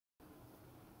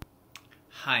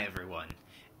Hi everyone,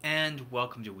 and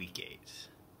welcome to week 8.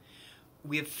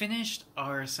 We have finished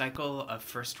our cycle of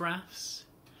first drafts,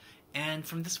 and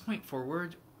from this point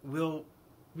forward, we'll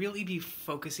really be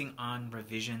focusing on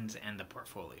revisions and the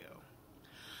portfolio.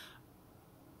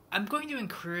 I'm going to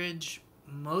encourage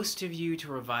most of you to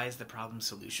revise the problem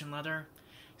solution letter,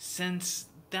 since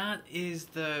that is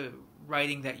the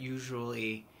writing that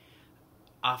usually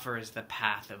offers the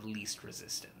path of least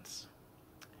resistance.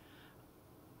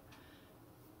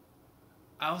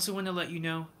 I also want to let you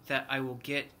know that I will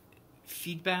get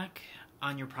feedback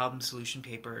on your problem solution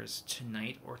papers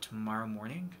tonight or tomorrow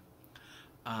morning.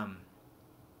 I'm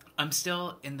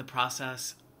still in the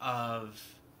process of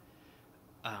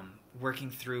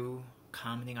working through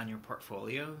commenting on your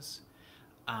portfolios,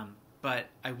 but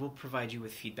I will provide you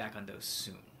with feedback on those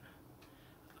soon.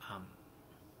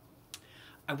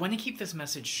 I want to keep this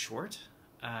message short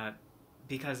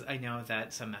because I know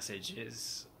that some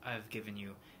messages I've given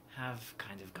you have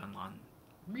kind of gone on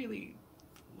really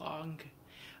long.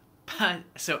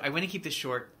 So I want to keep this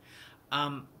short.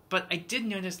 But I did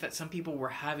notice that some people were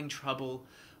having trouble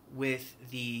with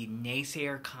the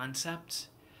naysayer concept.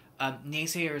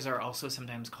 Naysayers are also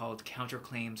sometimes called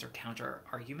counterclaims or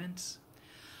counter-arguments.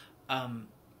 And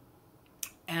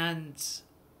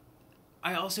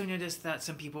I also noticed that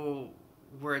some people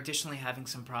were additionally having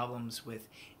some problems with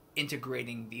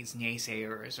integrating these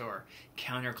naysayers or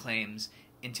counterclaims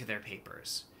into their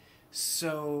papers.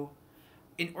 So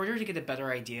in order to get a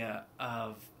better idea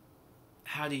of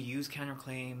how to use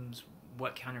counterclaims,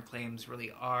 what counterclaims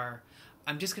really are,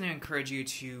 I'm just going to encourage you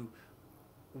to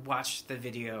watch the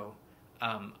video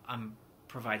I'm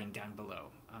providing down below.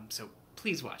 So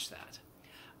please watch that.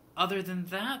 Other than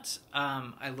that,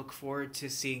 I look forward to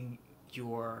seeing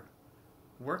your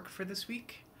work for this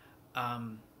week.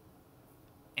 And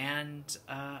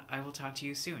I will talk to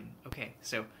you soon. Okay,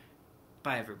 so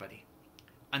bye everybody.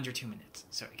 Under 2 minutes,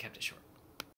 so I kept it short.